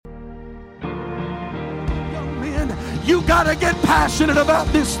You got to get passionate about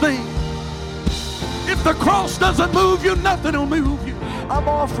this thing. If the cross doesn't move you, nothing will move you. I'm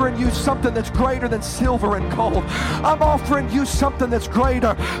offering you something that's greater than silver and gold. I'm offering you something that's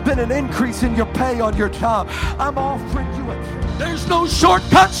greater than an increase in your pay on your job. I'm offering you There's no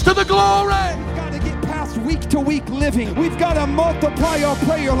shortcuts to the glory. We've got to get past week-to-week living. We've got to multiply our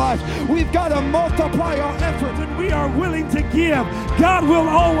prayer life. We've got to multiply our effort. And we are willing to give. God will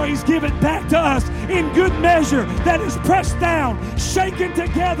always give it back to us in good measure that is pressed down, shaken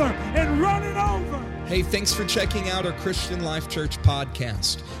together, and running over. Hey, thanks for checking out our Christian Life Church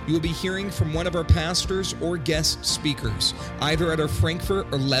podcast. You will be hearing from one of our pastors or guest speakers, either at our Frankfurt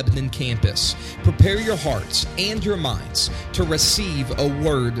or Lebanon campus. Prepare your hearts and your minds to receive a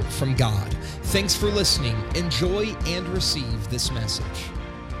word from God. Thanks for listening. Enjoy and receive this message.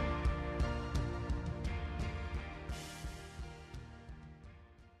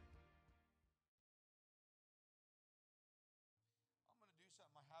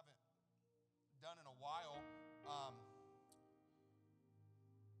 Done in a while.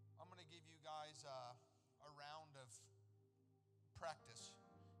 I'm going to give you guys a round of practice.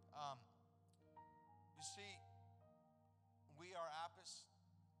 You see, we are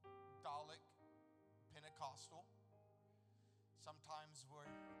apostolic Pentecostal. Sometimes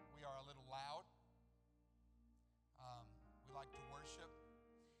we are a little loud. We like to worship.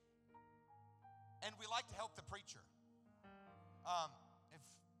 And we like to help the preacher. If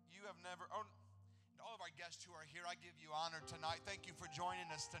you have never... all of our guests who are here, I give you honor tonight. Thank you for joining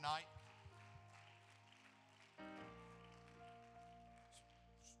us tonight.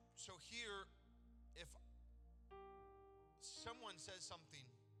 So here, if someone says something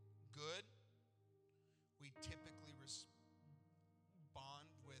good, we typically respond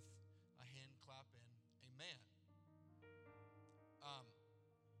with a hand clap and amen.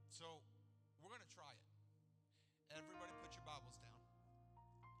 So we're going to try it. Everybody put your Bibles down.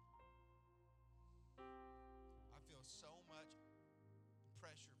 So much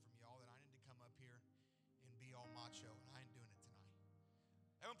pressure from y'all that I need to come up here and be all macho, and I ain't doing it tonight.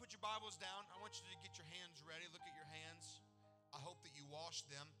 Everyone put your Bibles down. I want you to get your hands ready. Look at your hands. I hope that you wash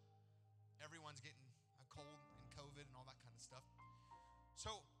them. Everyone's getting a cold and COVID and all that kind of stuff.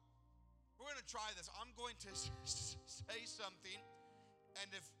 So we're going to try this. I'm going to say something, and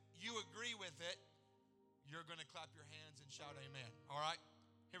if you agree with it, you're going to clap your hands and shout amen. All right?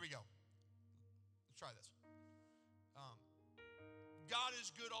 Here we go. Let's try this. God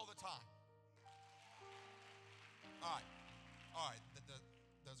is good all the time. All right. That's a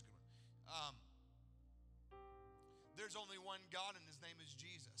good one. There's only one God, and his name is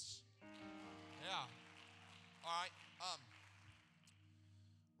Jesus. Yeah. All right.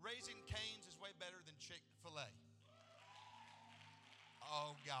 Raising Cane's is way better than Chick-fil-A.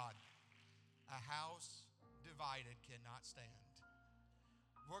 Oh, God. A house divided cannot stand.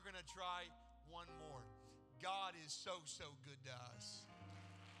 We're going to try one more. God is so good to us.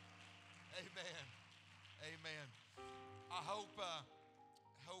 Amen. Amen. I hope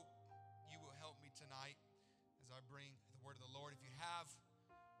you will help me tonight as I bring the word of the Lord. If you have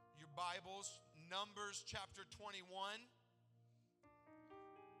your Bibles, Numbers chapter 21,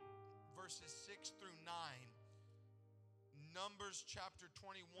 verses 6 through 9. Numbers chapter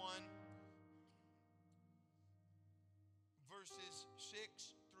 21, verses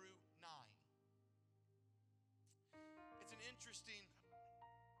 6 through 9. It's an interesting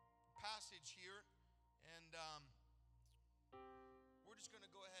passage here, and we're just going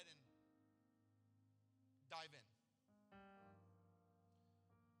to go ahead and dive in.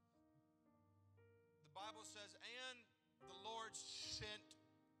 The Bible says, and the Lord sent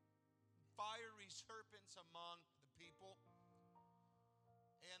fiery serpents among the people,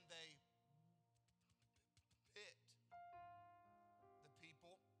 and they bit the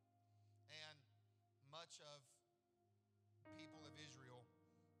people, and much of people of Israel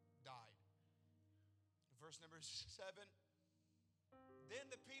died. Verse number 7. Then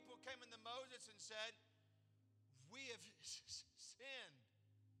the people came unto Moses and said, we have sinned,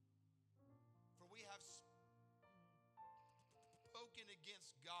 for we have spoken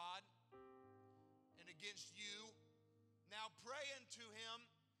against God and against you. Now pray unto him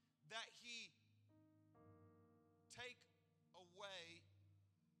that he take away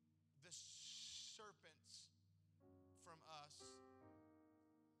the serpents from us.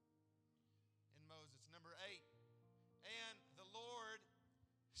 And Moses. Number 8. And the Lord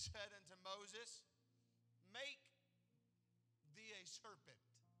said unto Moses, make thee a serpent.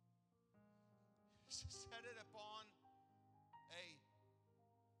 Set it upon a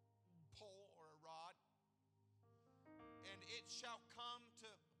pole or a rod, and it shall come to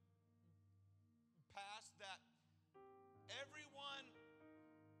pass that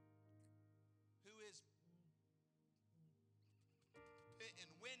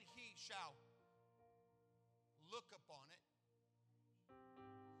shall look upon it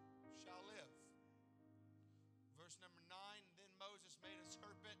shall live. Verse number 9, then Moses made a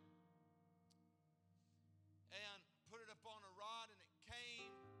serpent and put it upon a rod, and it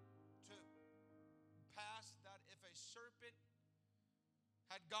came to pass that if a serpent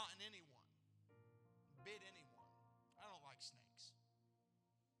had gotten anyone, bit anyone. I don't like snakes.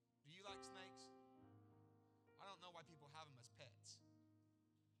 Do you like snakes? I don't know why people have them as pets.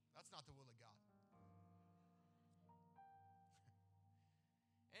 That's not the will of God.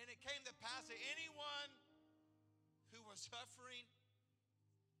 And it came to pass that anyone who was suffering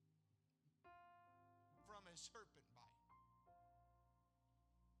from a serpent bite,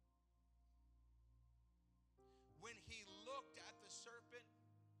 when he looked at the serpent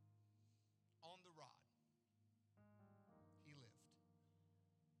on the rod, he lived.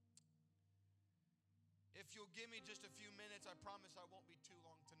 If you'll give me just a few minutes, I promise I won't be too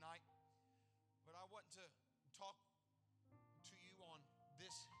long tonight, but I want to talk to you on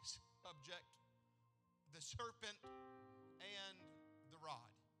this subject, the serpent and the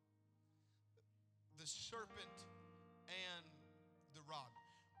rod. The serpent and the rod.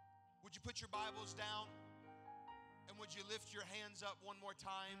 Would you put your Bibles down? And would you lift your hands up one more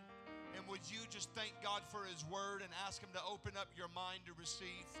time? And would you just thank God for His Word and ask Him to open up your mind to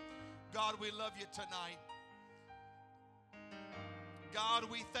receive? God, we love you tonight. God,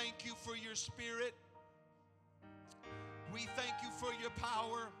 we thank you for your Spirit. We thank you for your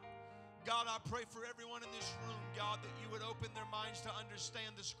power. God, I pray for everyone in this room, God, that you would open their minds to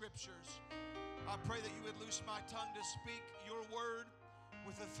understand the Scriptures. I pray that you would loose my tongue to speak your word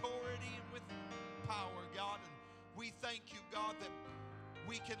with authority and with power, God. And we thank you, God, that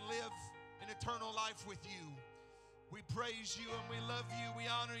we can live an eternal life with you. We praise you and we love you. We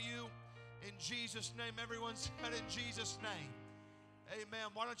honor you. In Jesus' name, everyone said in Jesus' name.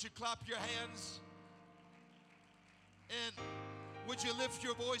 Amen. Why don't you clap your hands? And would you lift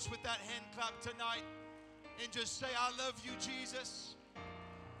your voice with that hand clap tonight and just say, I love you, Jesus.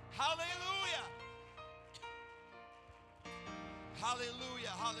 Hallelujah.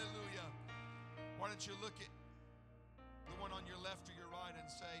 Hallelujah. Hallelujah. Why don't you look at the one on your left or your right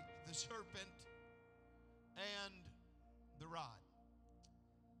and say, the serpent and the rod.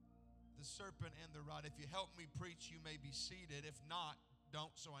 The serpent and the rod. If you help me preach, you may be seated. If not,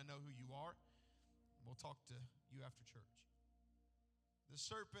 don't, so I know who you are. We'll talk to you after church. The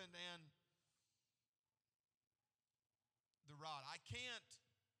serpent and the rod. I can't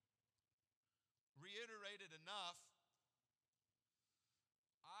reiterate it enough.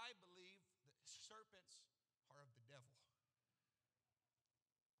 I believe that serpents are of the devil.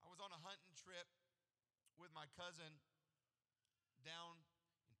 I was on a hunting trip with my cousin down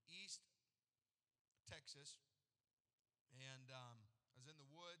in East Texas, and I was in the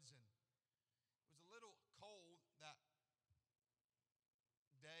woods, and it was a little cold that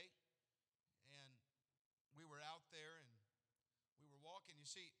day, and we were out there and we were walking. You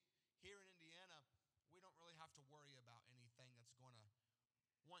see, here in Indiana, we don't really have to worry about anything that's going to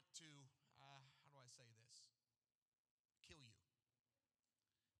want to, how do I say this, kill you.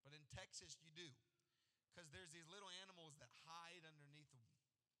 But in Texas, you do, because there's these little animals that hide underneath the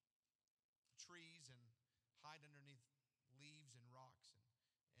trees and hide underneath leaves and rocks,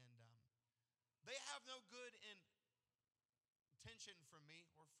 and they have no good intention for me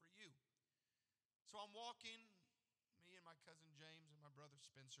or for you. So I'm walking, me and my cousin James and my brother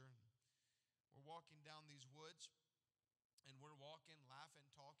Spencer, and we're walking down these woods, and we're walking, laughing,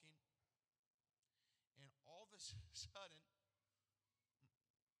 talking, and all of a sudden,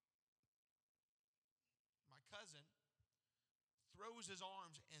 my cousin throws his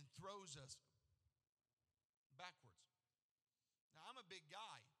arms and throws us backwards. Now, I'm a big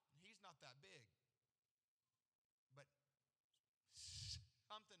guy, and he's not that big, but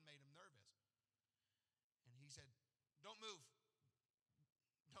something made him nervous. And he said, don't move.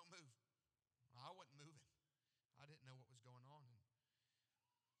 Don't move. I wasn't moving. I didn't know what was going on. And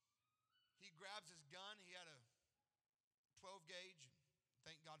he grabs his gun. He had a 12 gauge.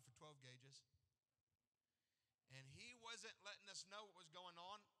 Thank God for 12 gauges. And he wasn't letting us know what was going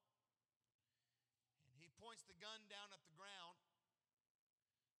on. And he points the gun down at the ground,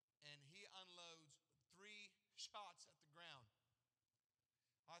 and he unloads 3 shots at the ground.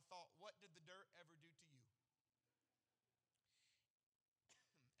 I thought, what did the dirt ever do to you?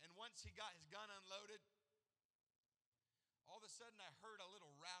 And once he got his gun unloaded, all of a sudden I heard a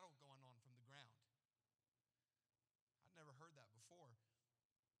little rattle going on from the ground. I'd never heard that before.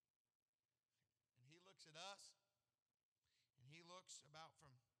 And he looks at us, and he looks about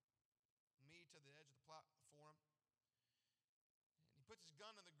from me to the edge of the platform, and he puts his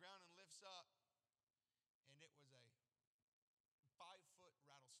gun on the ground and lifts up, and it was a 5-foot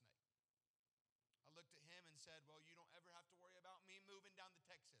rattlesnake. I looked at him and said, well, you don't ever have to worry about me moving down to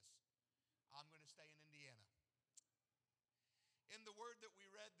Texas. I'm going to stay in Indiana. In the word that we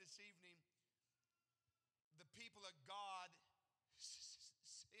read this evening, the people of God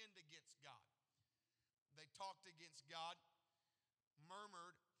sinned against God. They talked against God,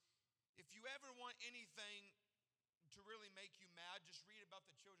 murmured. If you ever want anything to really make you mad, just read about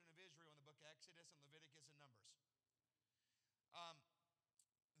the children of Israel in the book of Exodus and Leviticus and Numbers.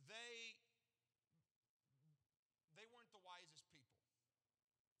 They weren't the wisest people.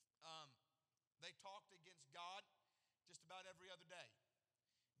 They talked against God just about every other day.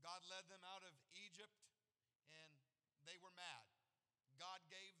 God led them out of Egypt, and they were mad. God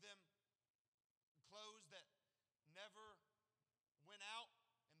gave them clothes that never went out,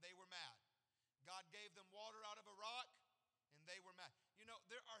 and they were mad. God gave them water out of a rock, and they were mad. You know,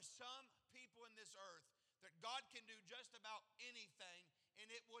 there are some people in this earth that God can do just about anything, and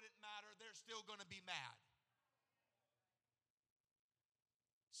it wouldn't matter. They're still going to be mad.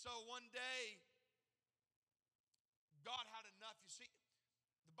 So one day, God had enough. You see,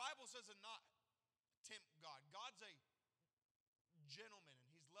 the Bible says to not tempt God. God's a gentleman,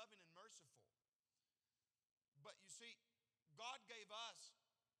 and he's loving and merciful. But you see, God gave us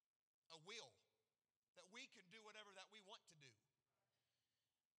a will that we can do whatever that we want to do.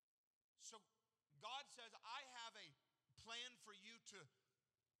 So God says, I have a plan for you to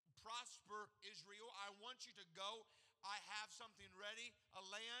prosper Israel. I want you to go. I have something ready, a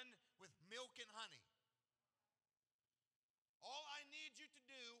land with milk and honey. All I need you to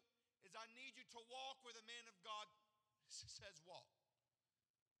do is I need you to walk where the man of God says walk.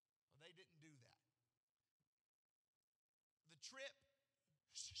 Well, they didn't do that. The trip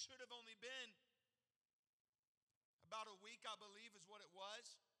should have only been about a week, I believe, is what it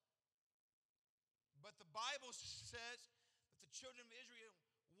was. But the Bible says that the children of Israel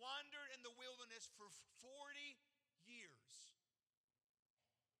wandered in the wilderness for 40 years.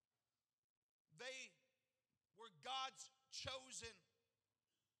 They were God's chosen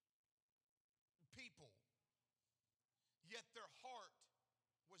people, yet their heart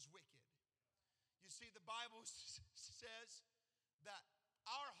was wicked. You see, the Bible says that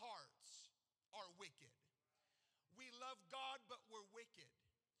our hearts are wicked. We love God, but we're wicked.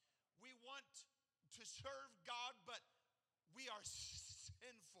 We want to serve God, but we are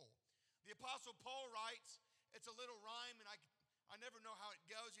sinful. The Apostle Paul writes, it's a little rhyme, and I never know how it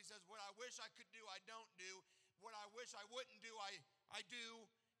goes. He says, what I wish I could do, I don't do. What I wish I wouldn't do, I do,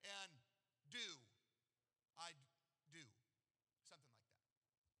 and do, I do. Something like that.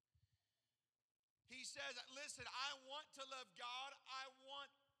 He says, listen, I want to love God. I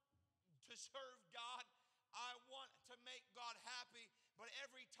want to serve God. I want to make God happy. But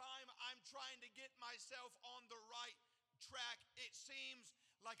every time I'm trying to get myself on the right track, it seems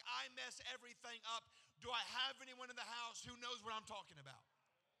like I mess everything up. Do I have anyone in the house who knows what I'm talking about?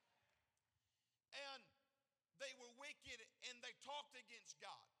 And they were wicked, and they talked against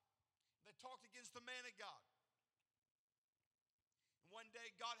God. They talked against the man of God. And one day,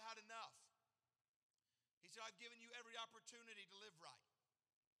 God had enough. He said, I've given you every opportunity to live right.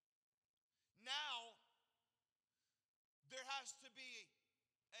 Now, there has to be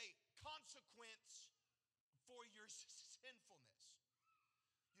a consequence for your sinfulness.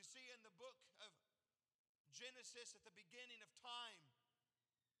 You see, in the book of Genesis, at the beginning of time,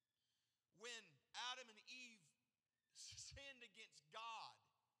 when Adam and Eve sinned against God,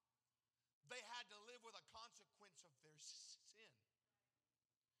 they had to live with a consequence of their sin.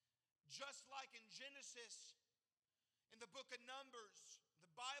 Just like in Genesis, in the book of Numbers,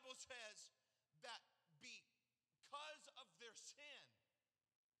 the Bible says that because of their sin,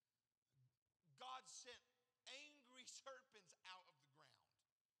 God sent angry serpents out of the ground.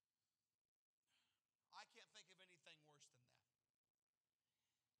 I can't think of anything worse than that.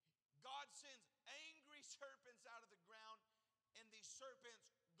 God sends angry serpents out of the ground, and these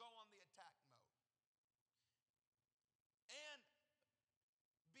serpents go on the attack mode. And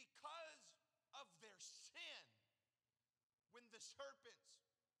because of their sin, when the serpents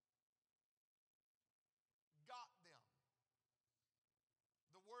got them,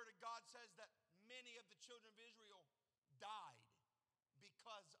 the Word of God says that many of the children of Israel died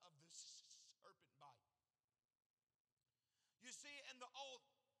because of the serpent bite. You see, in the Old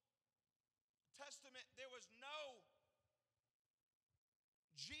Testament, there was no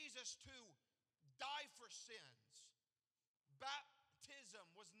Jesus to die for sins. Baptism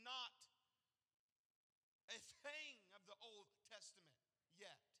was not a thing of the Old Testament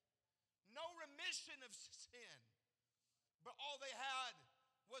yet. No remission of sin But all they had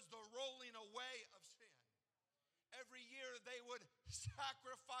was the rolling away of sin. Every year they would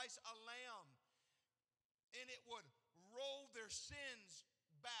sacrifice a lamb, and it would roll their sins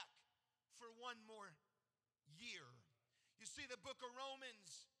back for one more year. You see, the book of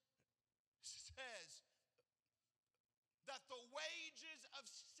Romans says that the wages of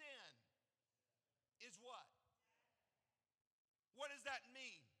sin is what? What does that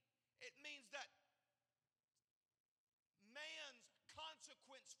mean? It means that man's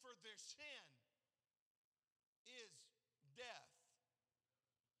consequence for their sin is death.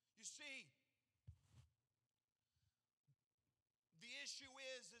 You see, the issue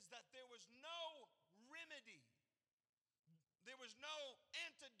is that there was no remedy. There was no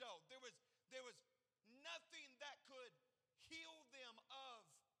antidote. There was nothing that could heal them of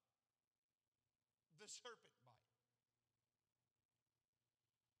the serpent bite.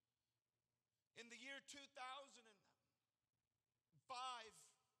 In the year 2005,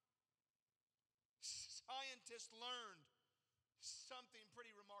 scientists learned something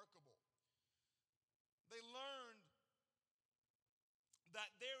pretty remarkable. They learned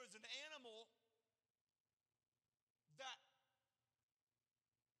that there is an animal that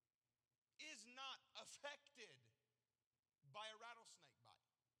is not affected by a rattlesnake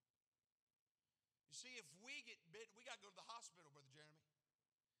bite. You see, if we get bit, we got to go to the hospital, Brother Jeremy.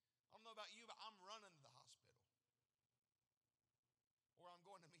 I don't know about you, but I'm running to the hospital. Or I'm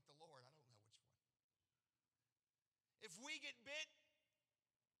going to meet the Lord. I don't know which one. If we get bit,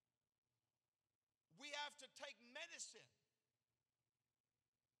 we have to take medicine.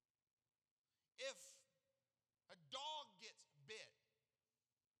 If a dog gets bit,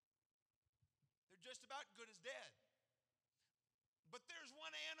 they're just about good as dead. But there's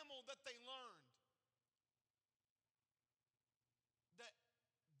one animal that they learned that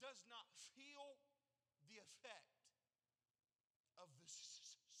does not feel the effect of the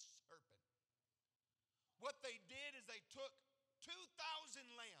serpent. What they did is they took 2,000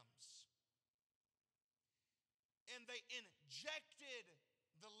 lambs and they injected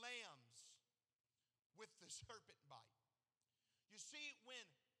the lambs with the serpent bite. You see, when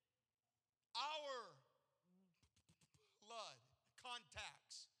our blood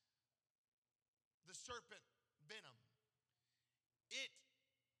contacts the serpent venom, it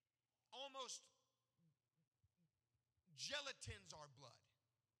almost gelatins our blood.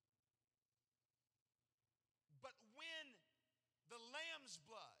 But when the lamb's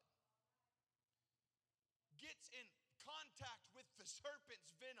blood gets in contact with the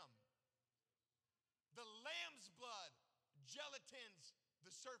serpent's venom, the lamb's blood gelatins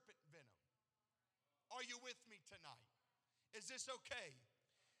the serpent venom. Are you with me tonight? Is this okay?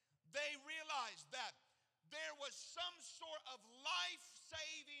 They realized that there was some sort of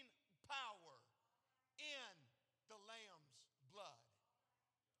life-saving power in the lamb's blood.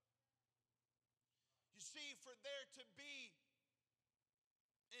 You see, for there to be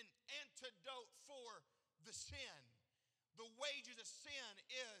an antidote for the sin, the wages of sin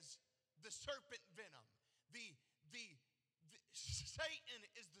is the serpent venom. Satan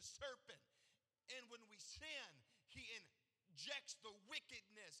is the serpent. And when we sin, he injects the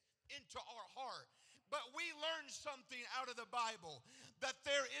wickedness into our heart. But we learn something out of the Bible, that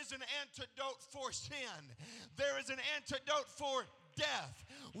there is an antidote for sin. There is an antidote for death.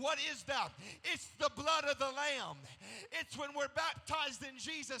 What is that? It's the blood of the Lamb. It's when we're baptized in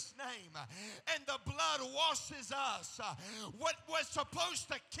Jesus' name and the blood washes us. What was supposed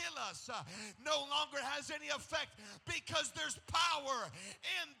to kill us no longer has any effect because there's power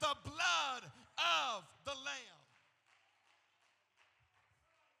in the blood of the Lamb.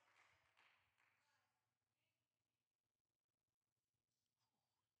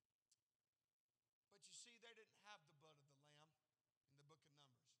 But you see, they didn't have the blood of the Lamb in the book of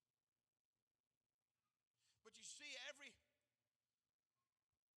Numbers. But you see,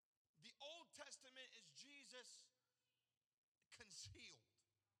 the Old Testament is Jesus concealed.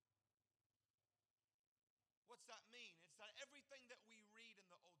 What's that mean? It's that everything that we read in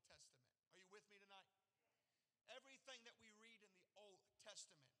the Old Testament. Are you with me tonight? Everything that we read in the Old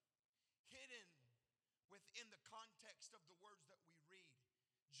Testament, hidden within the context of the words that we read,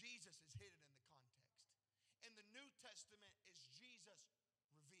 Jesus is hidden in the context. And the New Testament is Jesus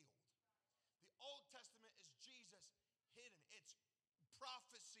revealed. The Old Testament is Jesus hidden. It's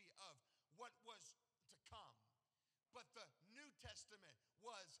prophecy of what was to come. But the New Testament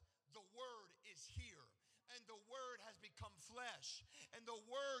was the Word is here. And the Word has become flesh. And the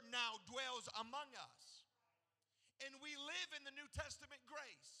Word now dwells among us. And we live in the New Testament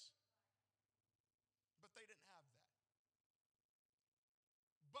grace. But they didn't have that.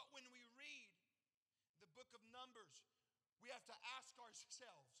 But when we read the book of Numbers, We have to ask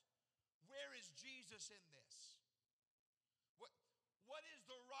ourselves, where is Jesus in this? What is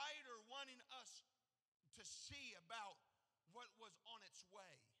the writer wanting us to see about what was on its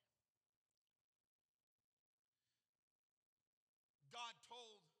way? God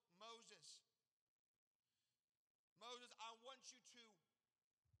told Moses, I want you to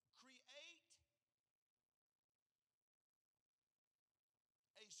create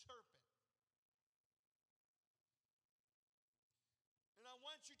a serpent. And I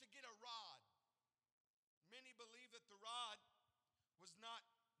want you to get a rod. Many believe that the rod was not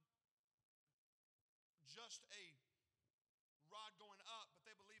just a rod going up, but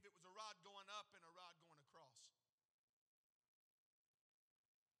they believe it was a rod going up and a rod going across.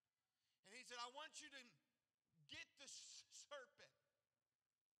 And he said, I want you to get the serpent,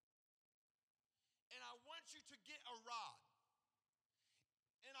 and I want you to get a rod,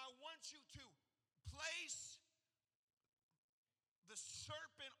 and I want you to place the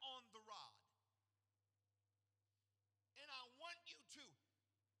serpent on the rod, and I want you to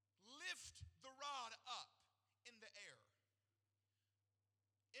lift the rod up in the air.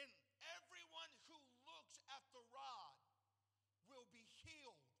 And everyone who looks at the rod will be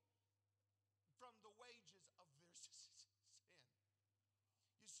healed from the wages of their sin.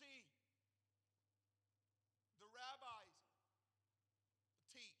 You see, the rabbis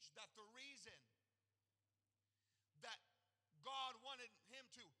teach that the reason that God wanted him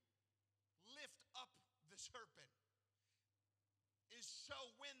to lift up the serpent is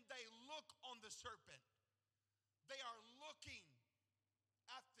so when they look on the serpent, they are looking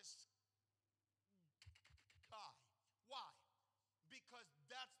at the sky. Why? Because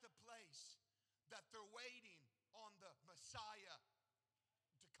that's the place that they're waiting on the Messiah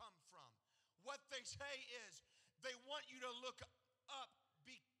to come from. What they say is they want you to look up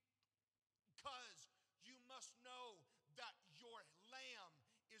because you must know that your lamb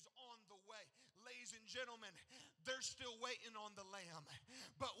is on the way. Ladies and gentlemen, they're still waiting on the lamb,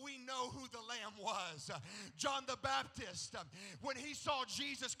 but we know who the lamb was. John the Baptist, when he saw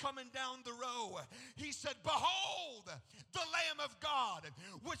Jesus coming down the road, he said, behold, the Lamb of God,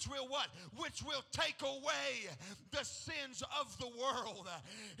 which will what? Which will take away the sins of the world.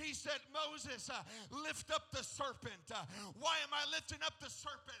 He said, Moses, lift up the serpent. Why am I lifting up the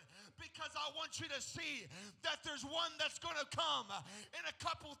serpent? Because I want you to see that there's one that's going to come in a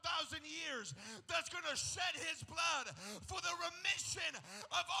couple thousand years that's going to shed his blood for the remission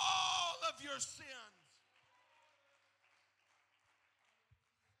of all of your sins.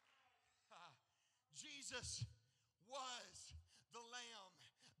 Jesus was the lamb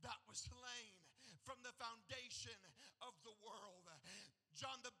that was slain from the foundation of the world.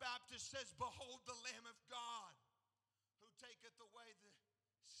 John the Baptist says, behold the Lamb of God who taketh away the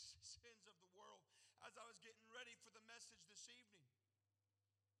sins of the world. As I was getting ready for the message this evening,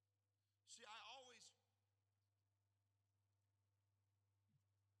 see, I always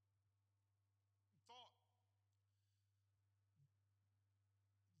thought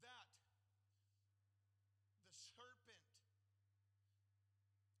that the serpent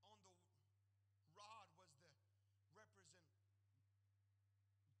on the rod was the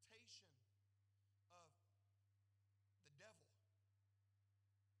representation of the devil. But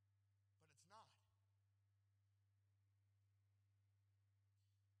it's not.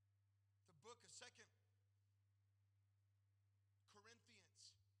 The book of 2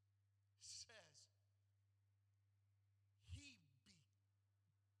 Corinthians says, he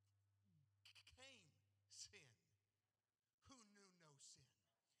became sin who knew no sin.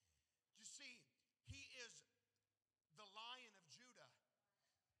 You see, he is the Lion of Judah,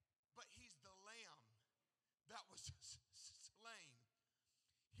 but he's the lamb that was slain.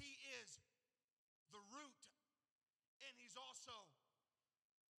 He is the root, and he's also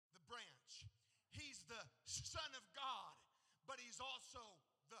the branch. He's the Son of God, but he's also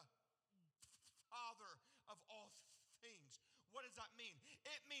the Father of all things. What does that mean?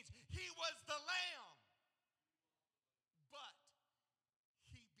 It means he was the lamb, but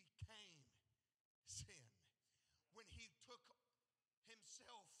he became sin when he took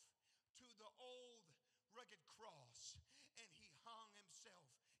himself to the old rugged cross and he hung himself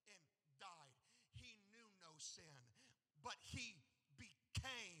and died. He knew no sin, but he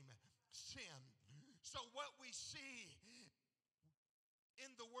became sin. So what we see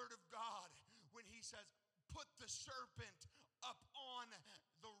in the Word of God when he says, put the serpent up on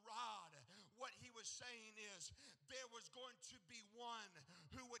the rod, what he was saying is there was going to be one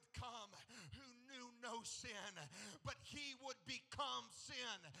who would come who knew no sin, but he would become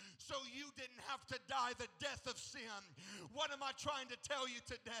sin so you didn't have to die the death of sin. What am I trying to tell you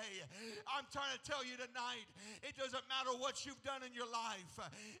today? I'm trying to tell you tonight, it doesn't matter what you've done in your life.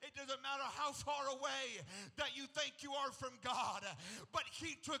 It doesn't matter how far away that you think you are from God, but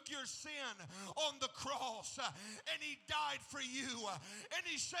he took your sin on the cross and he died for you and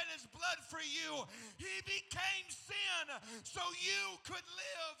he shed his blood for you. He became sin so you could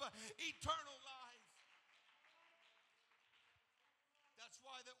live eternal life. That's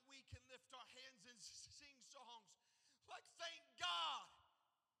why that we can lift our hands and sing songs like thank God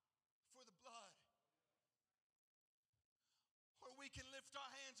for the blood. Or we can lift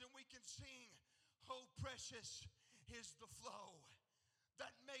our hands and we can sing, oh precious is the flow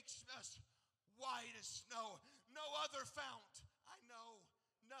that makes us white as snow. No other fount I know,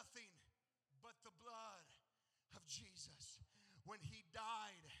 nothing but the blood of Jesus. When he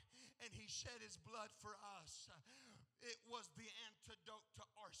died and he shed his blood for us, it was the antidote to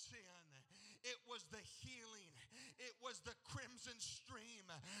our sin. It was the healing. It was the crimson stream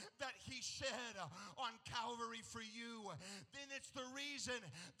that he shed on Calvary for you. Then it's the reason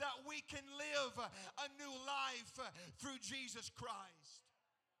that we can live a new life through Jesus Christ.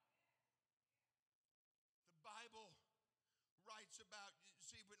 The Bible writes about, you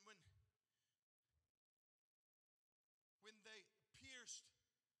see, when they pierced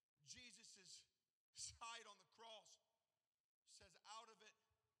Jesus' side on the cross, it says out of it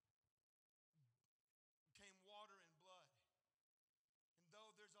came water and blood. And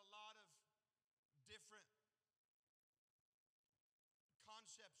though there's a lot of different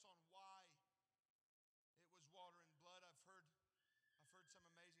concepts on why it was water and blood, I've heard some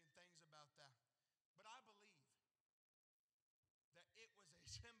amazing things about that. But I believe that it was a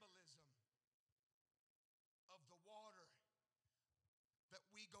symbolism of the water that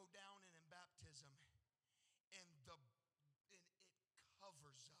we go down in baptism, and it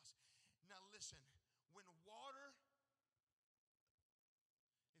covers us. Now listen, when water,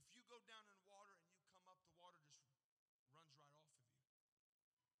 if you go down in water and you come up, the water just runs right off of you.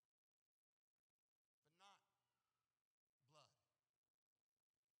 But not blood.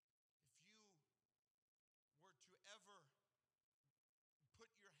 If you were to ever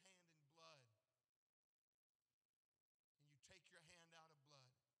put your hand in blood and you take your hand out of blood,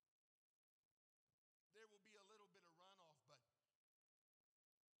 there will be a little bit of runoff, but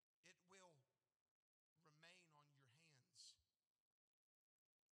it will remain on your hands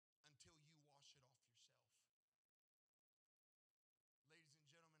until you wash it off yourself. Ladies and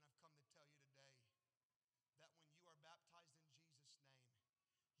gentlemen, I've come to tell you today that when you are baptized in Jesus' name,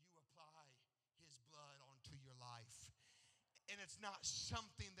 you apply his blood onto your life. And it's not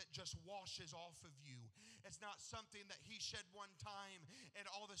something that just washes off of you. It's not something that he shed one time and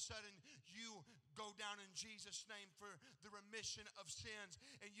all of a sudden you go down in Jesus' name for the remission of sins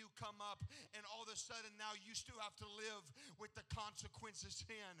and you come up and all of a sudden now you still have to live with the consequences of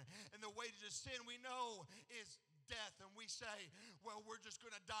sin. And the wages of sin we know is death, and we say, well, we're just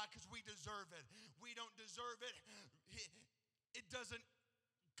going to die because we deserve it. We don't deserve it. It doesn't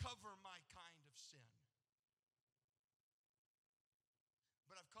cover my kind of sin.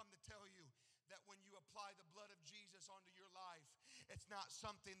 But I've come to tell you that when you apply the blood of Jesus onto your life, it's not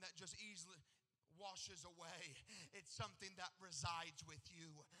something that just easily washes away. It's something that resides with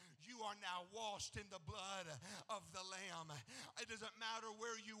you. You are now washed in the blood of the Lamb. It doesn't matter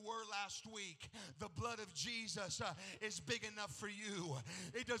where you were last week. The blood of Jesus is big enough for you.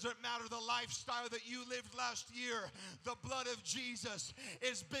 It doesn't matter the lifestyle that you lived last year. The blood of Jesus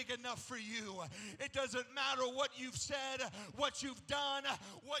is big enough for you. It doesn't matter what you've said, what you've done,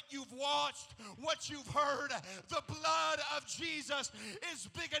 what you've watched, what you've heard. The blood of Jesus is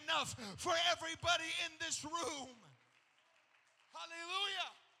big enough for everybody in this room.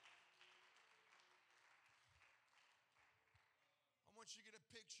 Hallelujah. I want you to get a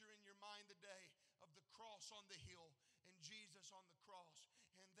picture in your mind today of the cross on the hill and Jesus on the cross,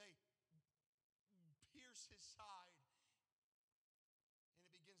 and they pierce his side and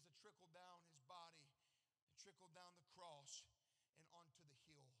it begins to trickle down his body and trickle down the cross and onto the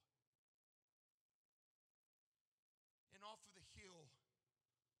hill. And off of the hill,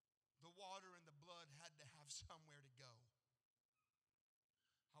 the water and the blood had to have somewhere to go.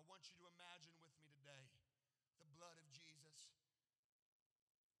 I want you to imagine with me today the blood of Jesus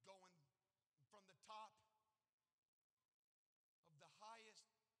going from the top of the highest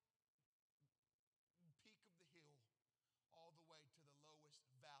peak of the hill all the way to the lowest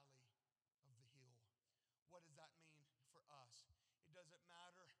valley of the hill. What does that mean for us? It doesn't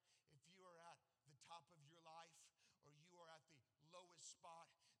matter if you are at the top of your life or you are at the lowest spot,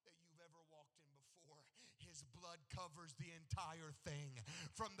 that His blood covers the entire thing,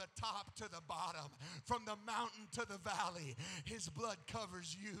 from the top to the bottom, from the mountain to the valley. His blood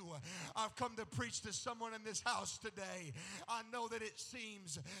covers you. I've come to preach to someone in this house today. I know that it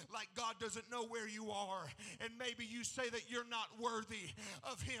seems like God doesn't know where you are, and maybe you say that you're not worthy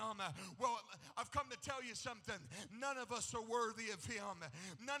of Him. Well, I've come to tell you something. None of us are worthy of Him.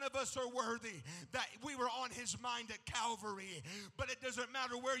 None of us are worthy. That we were on His mind at Calvary, but it doesn't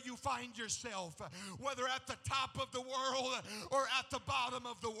matter where you find yourself, whether at the top of the world or at the bottom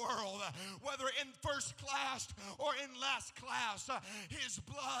of the world, whether in first class or in last class. His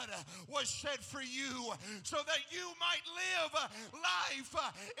blood was shed for you so that you might live life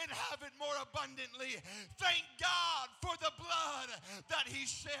and have it more abundantly. Thank God for the blood that He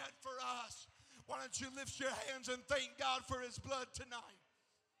shed for us. Why don't you lift your hands and thank God for His blood tonight?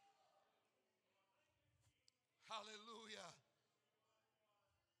 Hallelujah.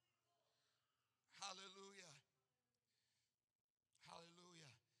 Hallelujah.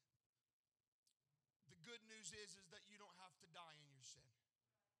 Hallelujah. The good news is that you don't have to die in your sin.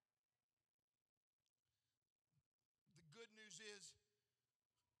 The good news is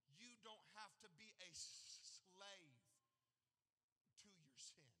you don't have to be a slave to your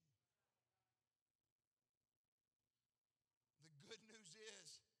sin. The good news is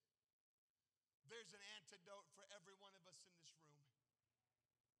there's an antidote for every one of us in this room.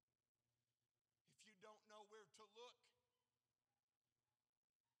 If you don't know where to look,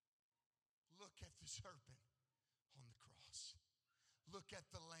 look at the serpent on the cross. Look at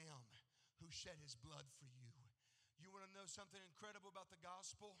the Lamb who shed His blood for you. You want to know something incredible about the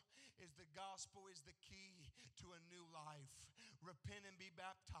gospel? Is the gospel is the key to a new life. Repent and be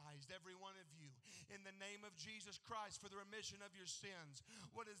baptized, every one of you, in the name of Jesus Christ for the remission of your sins.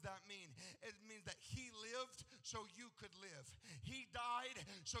 What does that mean? It means that He lived so you could live. He died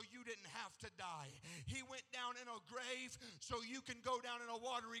so you didn't have to die. He went down in a grave so you can go down in a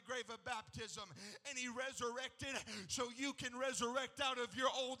watery grave of baptism. And He resurrected so you can resurrect out of your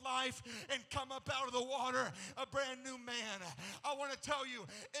old life and come up out of the water a brand new man. I want to tell you,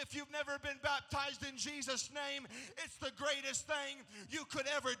 if you've never been baptized in Jesus' name, it's the greatest thing you could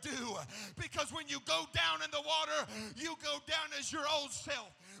ever do. Because when you go down in the water, you go down as your old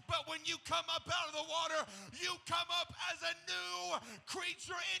self. But when you come up out of the water, you come up as a new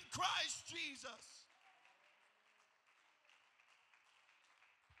creature in Christ Jesus.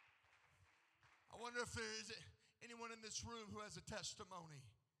 I wonder if there is anyone in this room who has a testimony.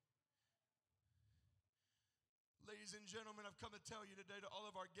 Ladies and gentlemen, I've come to tell you today, to all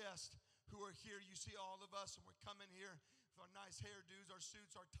of our guests who are here, you see all of us, and we're coming here with our nice hairdos, our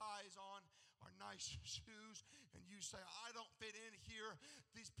suits, our ties on, our nice shoes, and you say, I don't fit in here.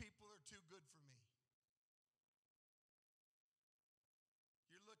 These people are too good for me.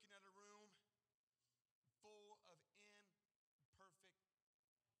 You're looking at a room full of imperfect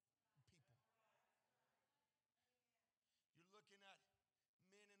people. You're looking at men and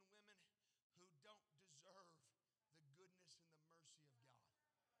women who don't deserve the goodness and the mercy of God.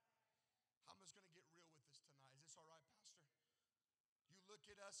 I'm just going to get real with this tonight. Is this all right, Pastor? You look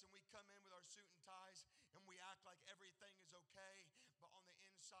at us and we come in with our suit and ties and we act like everything is okay, but on the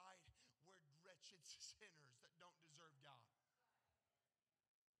inside, we're wretched sinners that don't deserve God.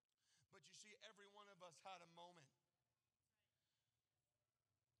 But you see, every one of us had a moment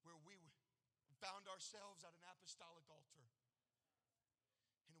where we found ourselves at an apostolic altar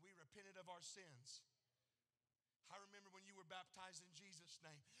and we repented of our sins. I remember when you were baptized in Jesus'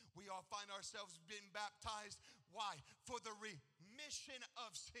 name. We all find ourselves being baptized. Why? For the remission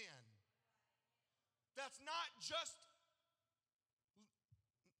of sin. That's not just...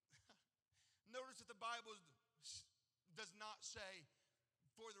 Notice that the Bible does not say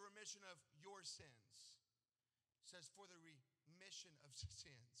for the remission of your sins. It says for the remission of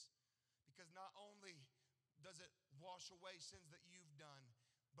sins. Because not only does it wash away sins that you've done,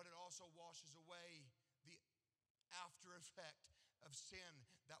 but it also washes away the after effect of sin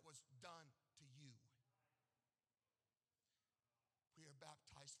that was done to you. We are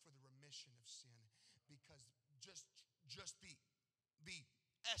baptized for the remission of sin because just the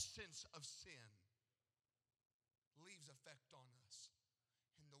essence of sin leaves effect on us.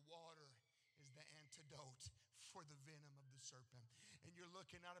 And the water is the antidote for the venom of the serpent. And you're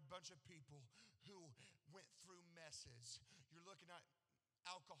looking at a bunch of people who went through messes. You're looking at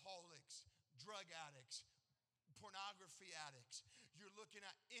alcoholics, drug addicts, pornography addicts. You're looking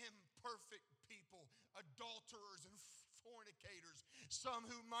at imperfect people, adulterers and fornicators, some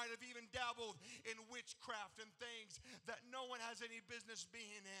who might have even dabbled in witchcraft and things that no one has any business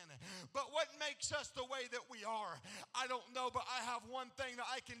being in. But what makes us the way that we are, I don't know, but I have one thing that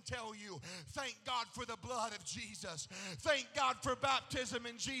I can tell you. Thank God for the blood of Jesus. Thank God for baptism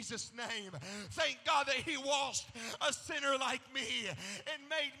in Jesus' name. Thank God that He washed a sinner like me and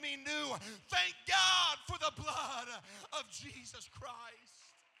made me new. Thank God for the blood of Jesus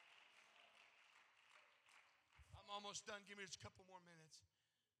Christ. I'm almost done. Give me just a couple more minutes.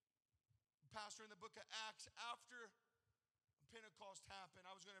 Pastor, in the book of Acts, after Pentecost happened,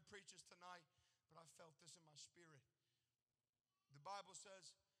 I was going to preach this tonight, but I felt this in my spirit. The Bible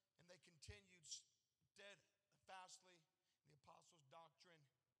says, and they continued steadfastly in the apostles' doctrine.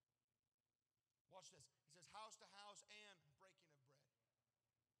 Watch this. It says house to house and breaking of bread.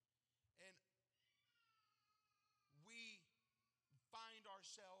 And we find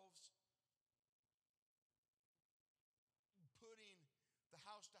ourselves putting the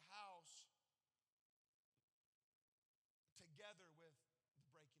house to house together with the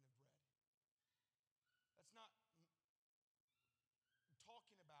breaking of bread. That's not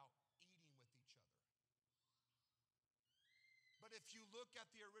talking about eating with each other. But if you look at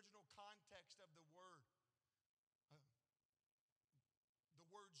the original context of the word, the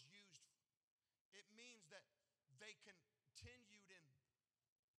words used, it means that they continued in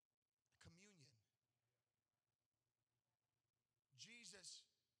communion. Jesus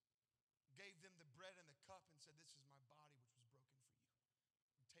gave them the bread and the cup and said, "This is my body which was broken for you.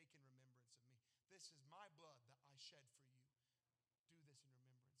 Take in remembrance of me. This is my blood that I shed for you. Do this in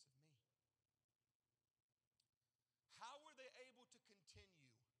remembrance of me." How were they able to continue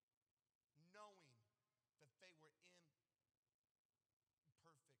knowing that they were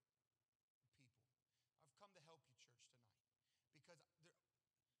imperfect people? I've come to help you, church, tonight, because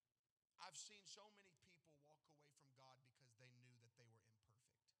I've seen so many people walk away from God because they knew that they were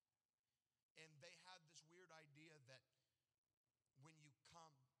imperfect. And they had this weird idea that when you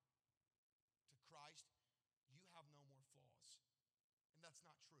come to Christ, you have no more flaws. And that's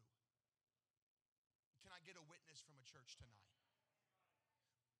not true. Can I get a witness from a church tonight?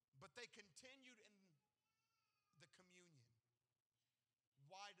 But they continued in the communion.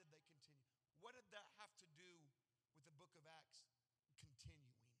 Why did they continue? What did that have to do with the book of Acts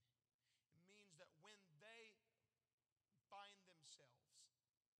continuing? It means that when they find themselves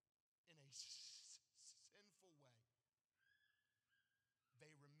in a sinful way,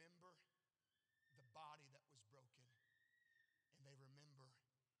 they remember the body that was broken, and they remember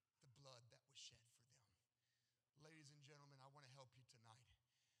the blood that was shed for them. Ladies and gentlemen, I want to help you tonight.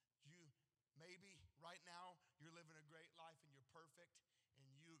 You maybe right now you're living a great life and you're perfect and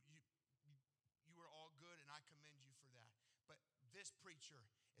you are all good, and I commend you for that. But this preacher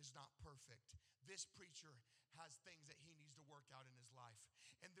is not perfect. This preacher has things that he needs to work out in his life.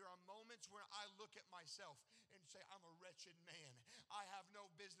 And there are moments where I look at myself and say, I'm a wretched man. I have no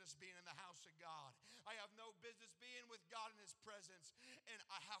business being in the house of God. I have no business being with God in His presence. And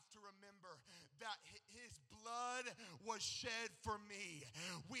I have to remember that His blood was shed for me.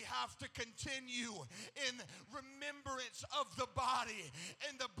 We have to continue in remembrance of the body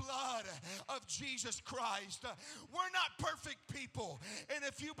and the blood of Jesus Christ. We're not perfect people. And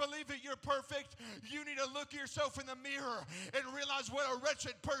if you believe that you're perfect, you need to look yourself in the mirror and realize what a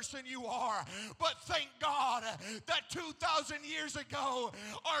wretched person you are. But thank God that 2,000 years ago,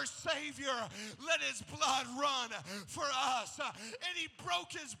 our Savior let His blood run for us. And He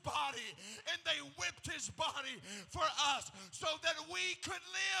broke His body, and they whipped His body for us so that we could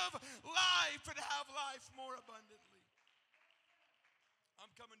live life and have life more abundantly.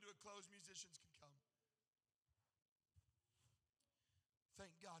 I'm coming to a close. Musicians can come.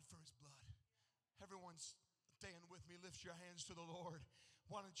 Thank God for His blood. Everyone stand with me. Lift your hands to the Lord.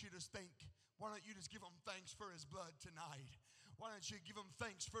 Why don't you just give Him thanks for His blood tonight? Why don't you give Him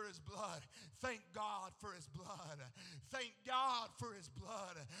thanks for His blood? Thank God for His blood. Thank God for His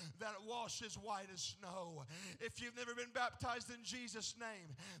blood that washes white as snow. If you've never been baptized in Jesus'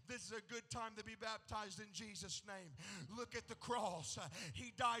 name, this is a good time to be baptized in Jesus' name. Look at the cross.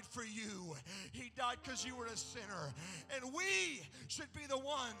 He died for you. He died because you were a sinner. And we should be the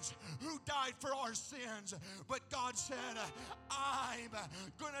ones who died for our sins. But God said, I'm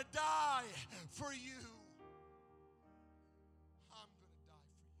going to die for you.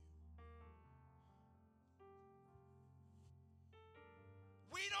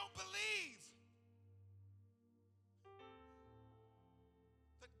 We don't believe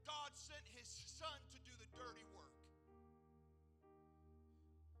that God sent His Son to do the dirty work.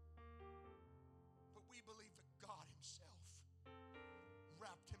 But we believe that God Himself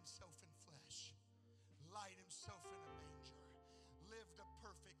wrapped Himself in flesh, lied Himself in a manger,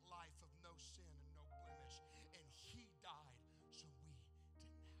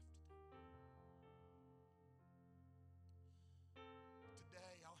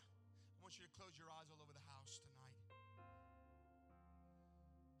 close your eyes all over the house tonight.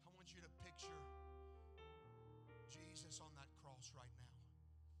 I want you to picture Jesus on that cross right now.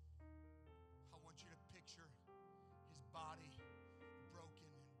 I want you to picture his body broken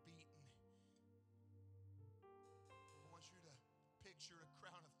and beaten. I want you to picture a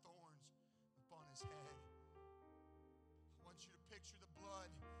crown of thorns upon his head. I want you to picture the blood,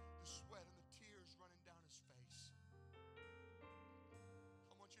 the sweat, and the tears running down his face.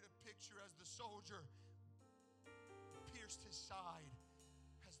 I want you to picture as the soldier pierced his side,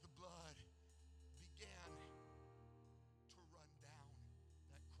 as the blood began to run down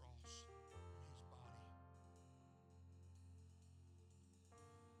that cross in his body.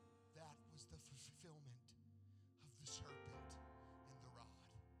 That was the fulfillment of the serpent and the rod.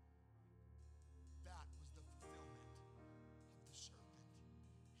 That was the fulfillment of the serpent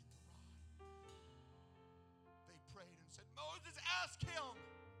and the rod. They prayed and said, Moses, ask him.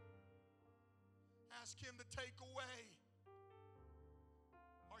 Ask him to take away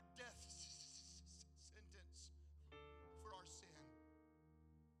our death sentence for our sin.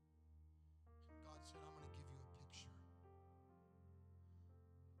 God said, I'm going to give you a picture.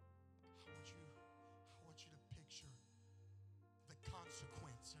 I want you to picture the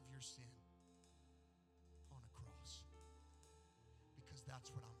consequence of your sin on a cross, because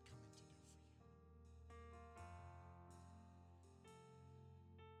that's what I'm coming to do for you.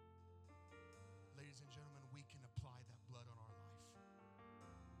 Ladies and gentlemen, we can apply that blood on our life.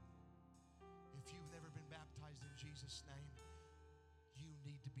 If you've never been baptized in Jesus' name, you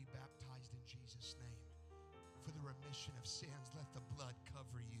need to be baptized in Jesus' name for the remission of sins. Let the blood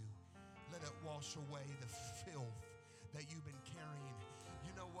cover you. Let it wash away the filth that you've been carrying.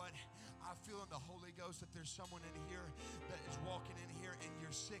 You know what? I feel in the Holy Ghost that there's someone in here that is walking in here and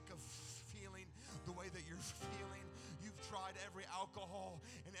you're sick of feeling the way that you're feeling. You've tried every alcohol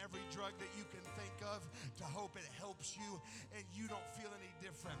and every drug that you can think of to hope it helps you, and you don't feel any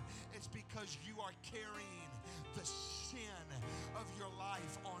different. It's because you are carrying the sin of your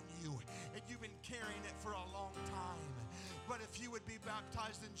life on you, and you've been carrying it for a long time. But if you would be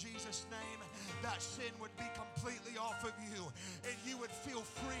baptized in Jesus' name, that sin would be completely off of you, and you would feel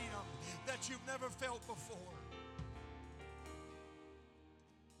freedom that you've never felt before.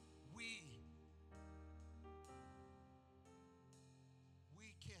 We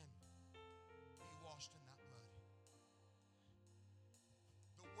can be washed in that blood.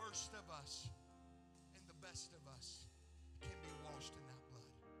 The worst of us and the best of us can be washed in that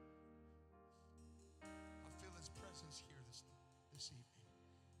blood. I feel his presence here this evening.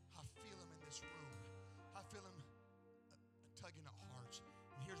 I feel him in this room. I feel him tugging at hearts.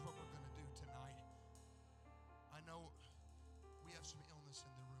 And here's what we're going to do tonight. I know we have some illness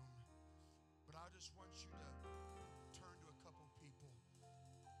in the room, but I just want you to turn to a couple people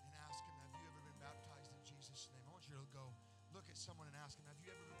and ask him, have you ever been baptized in Jesus' name? I want you to go look at someone and ask him, have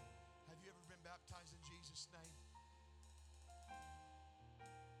you ever been baptized in Jesus' name?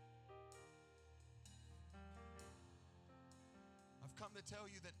 I've come to tell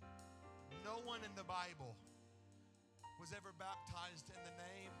you that no one in the Bible was ever baptized in the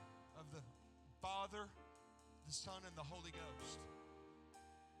name of the Father, the Son, and the Holy Ghost.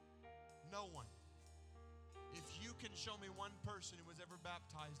 No one. If you can show me one person who was ever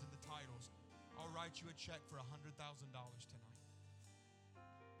baptized in the titles, I'll write you a check for $100,000 tonight.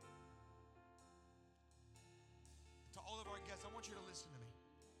 To all of our guests, I want you to listen to me.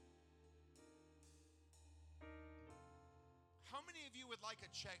 How many of you would like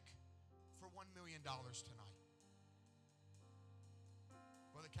a check for $1 million tonight?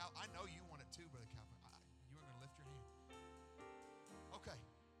 Brother Cal, I know you want it too, Brother Cal. You are going to lift your hand. Okay.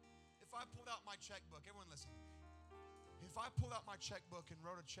 If I pulled out my checkbook, everyone listen. If I pulled out my checkbook and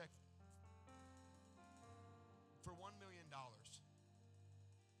wrote a check for $1 million,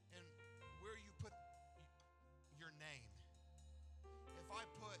 and where you put your name, if I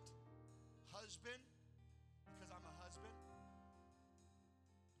put husband, because I'm a husband,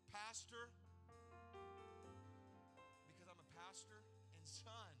 pastor, because I'm a pastor, and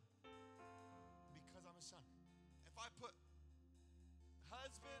son, because I'm a son. If I put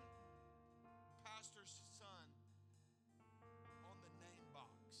husband, pastor's son on the name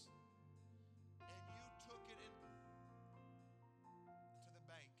box, and you took it in to the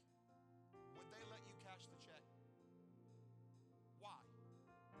bank, would they let you cash the check? Why?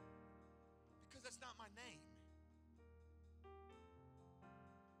 Because that's not my name.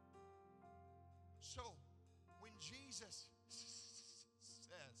 So when Jesus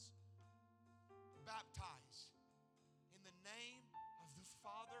says, baptize in the name of the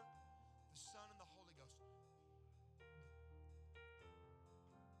Father, the Son, and the Holy Ghost,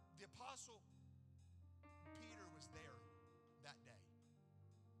 the apostle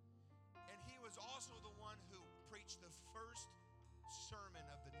also the one who preached the first sermon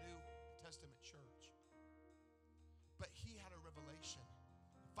of the New Testament church. But he had a revelation.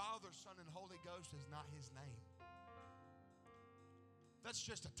 Father, Son, and Holy Ghost is not his name. That's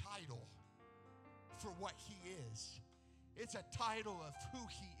just a title for what he is. It's a title of who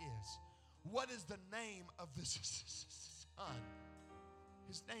he is. What is the name of the Son?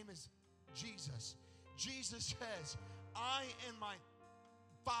 His name is Jesus. Jesus says, I and my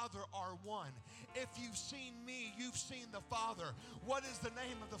Father are one. If you've seen me, you've seen the Father. What is the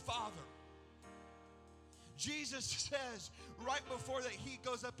name of the Father? Jesus says right before that he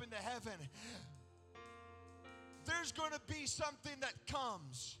goes up into heaven, there's going to be something that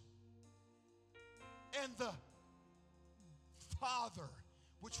comes. And the Father,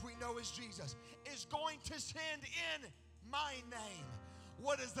 which we know is Jesus, is going to send in my name.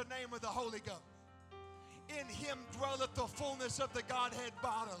 What is the name of the Holy Ghost? In him dwelleth the fullness of the Godhead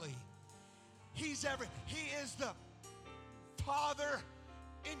bodily. He is the Father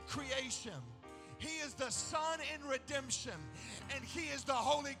in creation. He is the Son in redemption. And he is the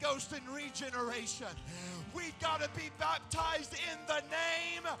Holy Ghost in regeneration. We've got to be baptized in the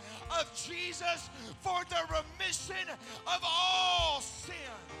name of Jesus for the remission of all sin.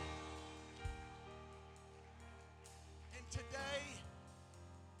 And today,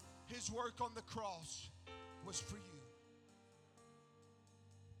 his work on the cross was for you.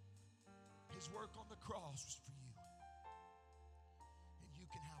 His work on the cross was for you. And you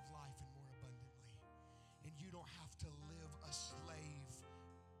can have life and more abundantly. And you don't have to live a slave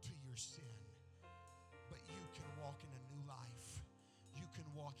to your sin. But you can walk in a new life. You can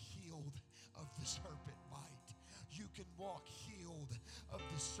walk healed of the serpent bite. You can walk healed of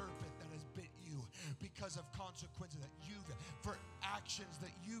the serpent that has bit you because of consequences that for actions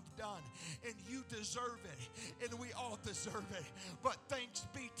that you've done. And you deserve it. And we all deserve it. But thanks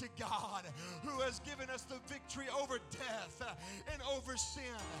be to God who has given us the victory over death and over sin.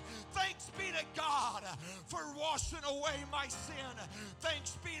 Thanks be to God for washing away my sin.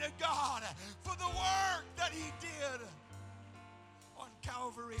 Thanks be to God for the work that he did on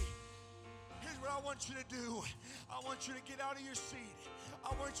Calvary. Here's what I want you to do. I want you to get out of your seat. I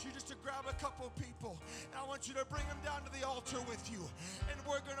want you just to grab a couple people, and I want you to bring them down to the altar with you. And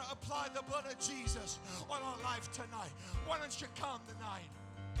we're going to apply the blood of Jesus on our life tonight. Why don't you come tonight?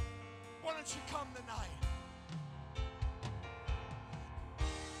 Why don't you come tonight?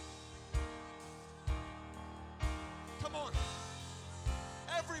 Come on.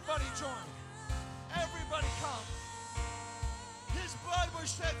 Everybody join. Everybody come. His blood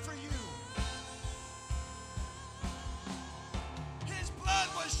was shed for you. His blood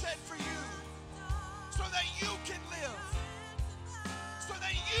was shed for you so that you can live, so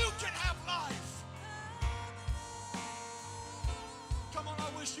that you can have life. Come on,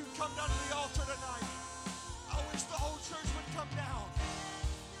 I wish you'd come down to the altar tonight. I wish the whole church would come down.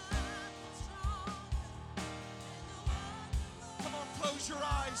 Come on, close your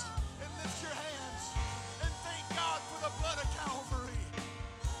eyes and lift your hands and thank God for the blood of Calvary.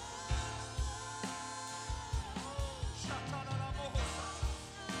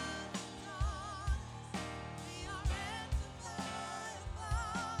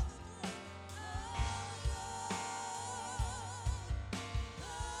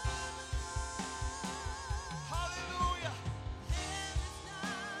 Hallelujah.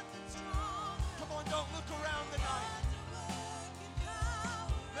 Come on, don't look around tonight.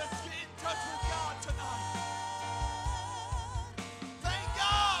 Let's get in touch with God tonight.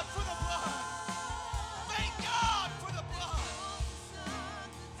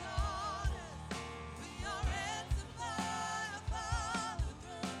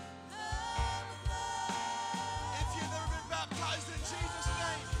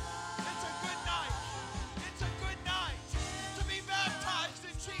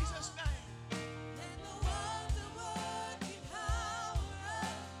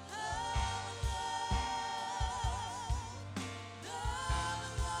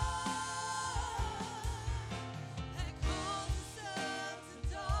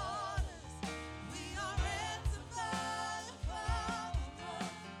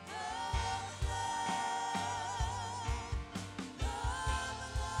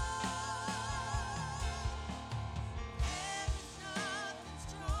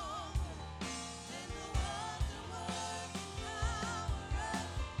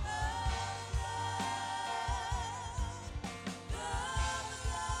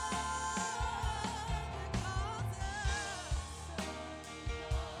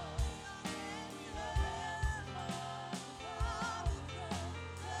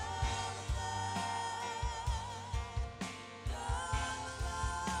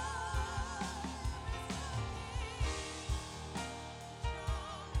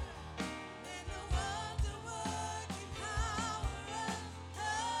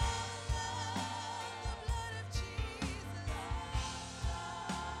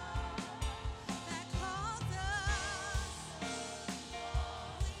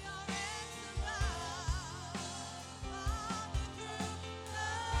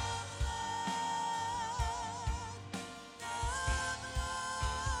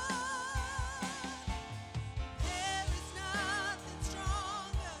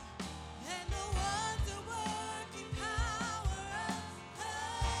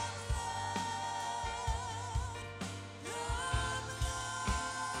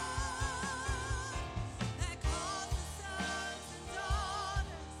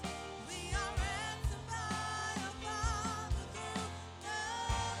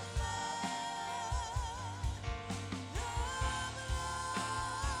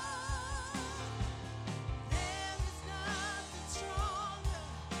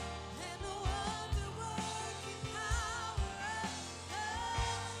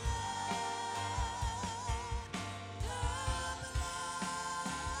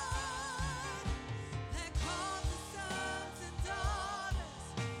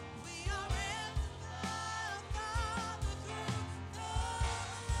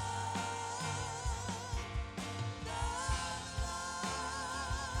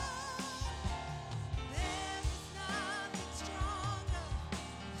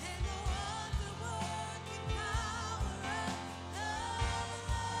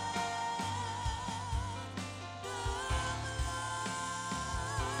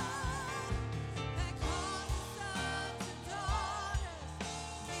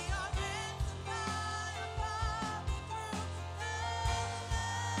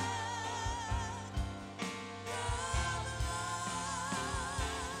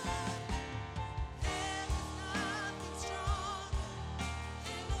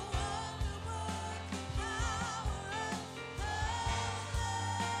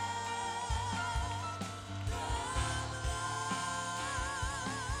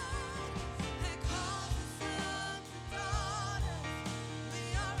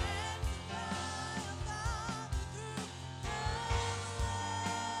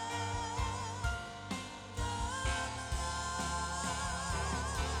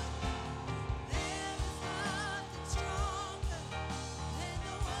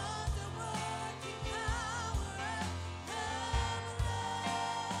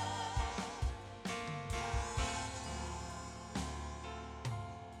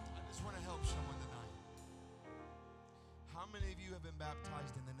 many of you have been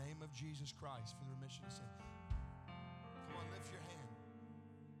baptized in the name of Jesus Christ for the remission of sin? Come on, lift your hand.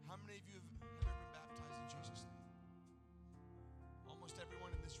 How many of you have ever been baptized in Jesus' name? Almost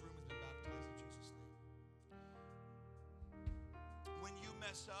everyone in this room has been baptized in Jesus' name. When you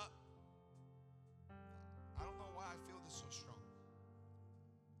mess up, I don't know why I feel this so strong.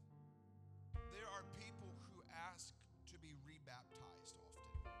 There are people who ask to be rebaptized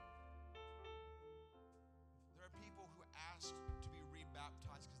often. There are people who ask to be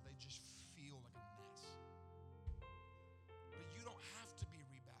rebaptized because they just feel like a mess. But you don't have to be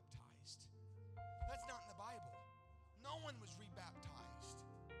rebaptized. That's not in the Bible. No one was rebaptized.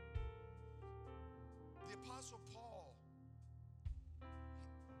 The Apostle Paul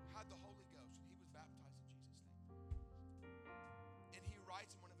had the Holy Ghost, and he was baptized in Jesus' name. And he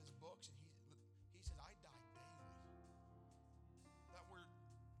writes in one of his books, and he says, I die daily. That word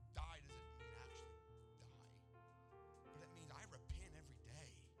die doesn't mean actually die, but it means I repent every day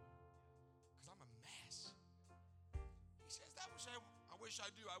because I'm a mess. He says, that which I wish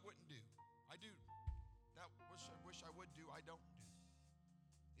I do, I wouldn't do. I do. That which I wish I would do, I don't do.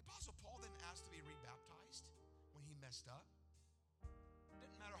 The Apostle Paul didn't ask to be rebaptized when he messed up. It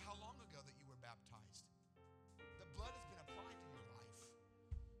didn't matter how long ago that you were baptized. The blood has been applied to your life.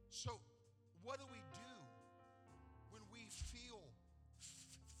 So what do we do when we feel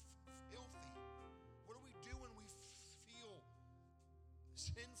filthy? What do we do when we feel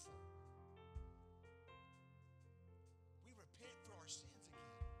sinful? We repent for our sins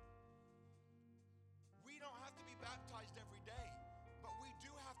again. We don't have to be baptized every day, but we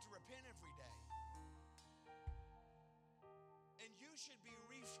do have to repent every day. And you should be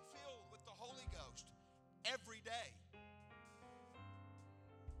refilled with the Holy Ghost every day.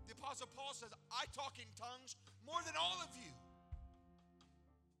 The Apostle Paul says, I talk in tongues more than all of you.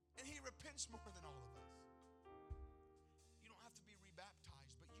 And he repents more than all of us. You don't have to be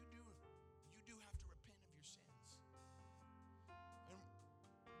rebaptized, but you do have to repent of your sins. And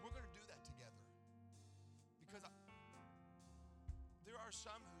we're going to do that together. Because there are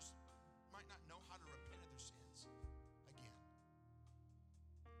some who might not know how to repent of their sins again.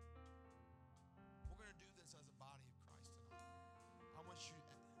 We're going to do this as a body of Christ tonight. I want you,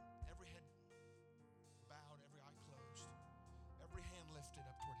 every head bowed, every eye closed, every hand lifted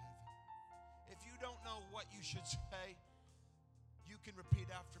up toward heaven. If you don't know what you should say, you can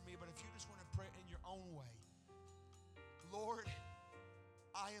repeat after me, but if you just want to pray in your own way. Lord,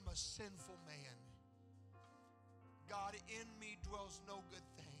 I am a sinful man. God, in me dwells no good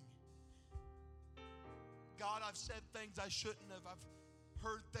thing. God, I've said things I shouldn't have. I've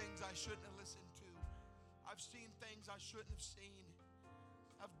heard things I shouldn't have listened to. I've seen things I shouldn't have seen.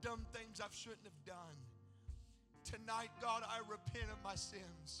 I've done things I shouldn't have done. Tonight, God, I repent of my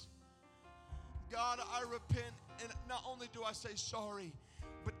sins. God, I repent, and not only do I say sorry,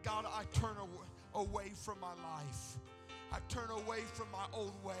 but God, I turn away from my life. I turn away from my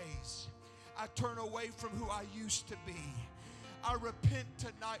old ways. I turn away from who I used to be. I repent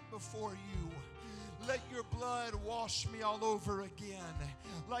tonight before you. Let your blood wash me all over again,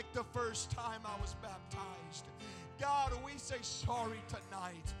 like the first time I was baptized. God, we say sorry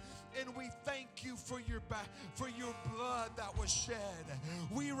tonight. And we thank you for your blood that was shed.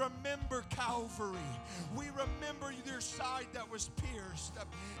 We remember Calvary. We remember your side that was pierced.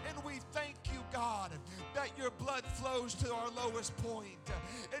 And we thank you, God, that your blood flows to our lowest point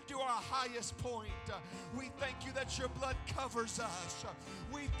and to our highest point. We thank you that your blood covers us.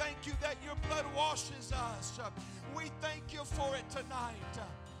 We thank you that your blood washes us. We thank you for it tonight.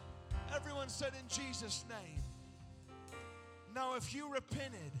 Everyone said in Jesus' name. Now, if you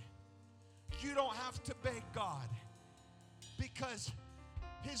repented, you don't have to beg God, because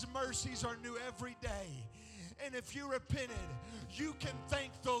his mercies are new every day. And if you repented, you can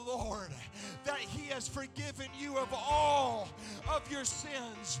thank the Lord that he has forgiven you of all of your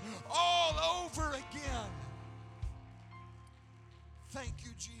sins all over again. Thank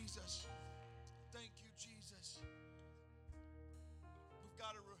you, Jesus. Thank you, Jesus. We've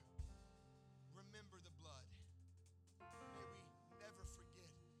got to remember the blood. May we never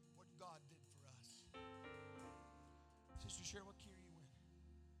forget what God did for us. Sister Cheryl, what key are you in?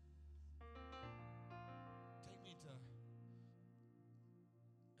 Take me to F,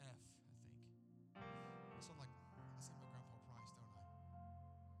 I think. I sound like my Grandpa Price, don't I?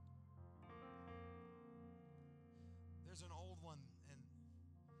 There's an old one, and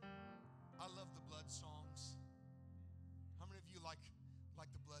I love the blood songs. How many of you like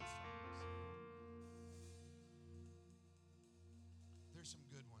the blood songs? There's some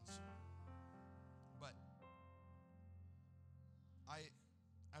good ones. But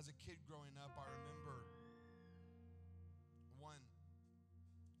as a kid growing up, I remember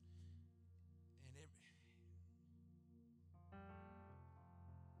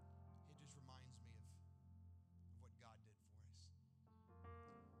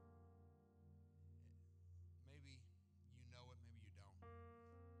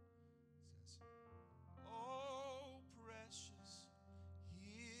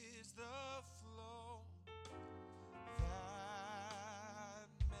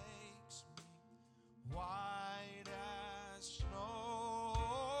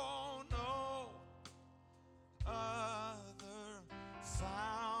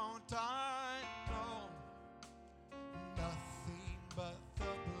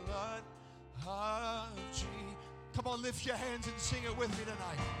lift your hands and sing it with me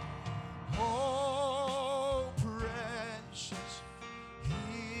tonight. Oh, precious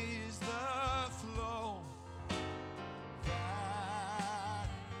is the flow that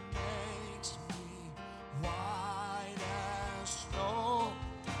makes me white as snow.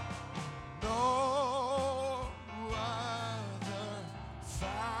 No other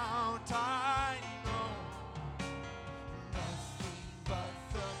fount I know, nothing but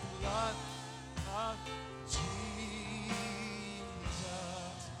the blood of Jesus.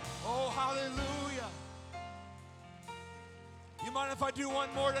 Oh, hallelujah. You mind if I do one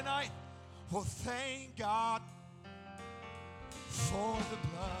more tonight? Well, thank God for the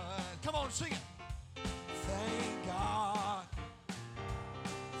blood. Come on, sing it. Thank God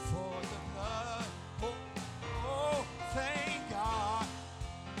for the blood. Oh, oh, thank God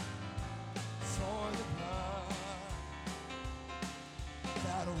for the blood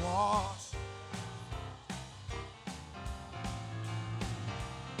that washed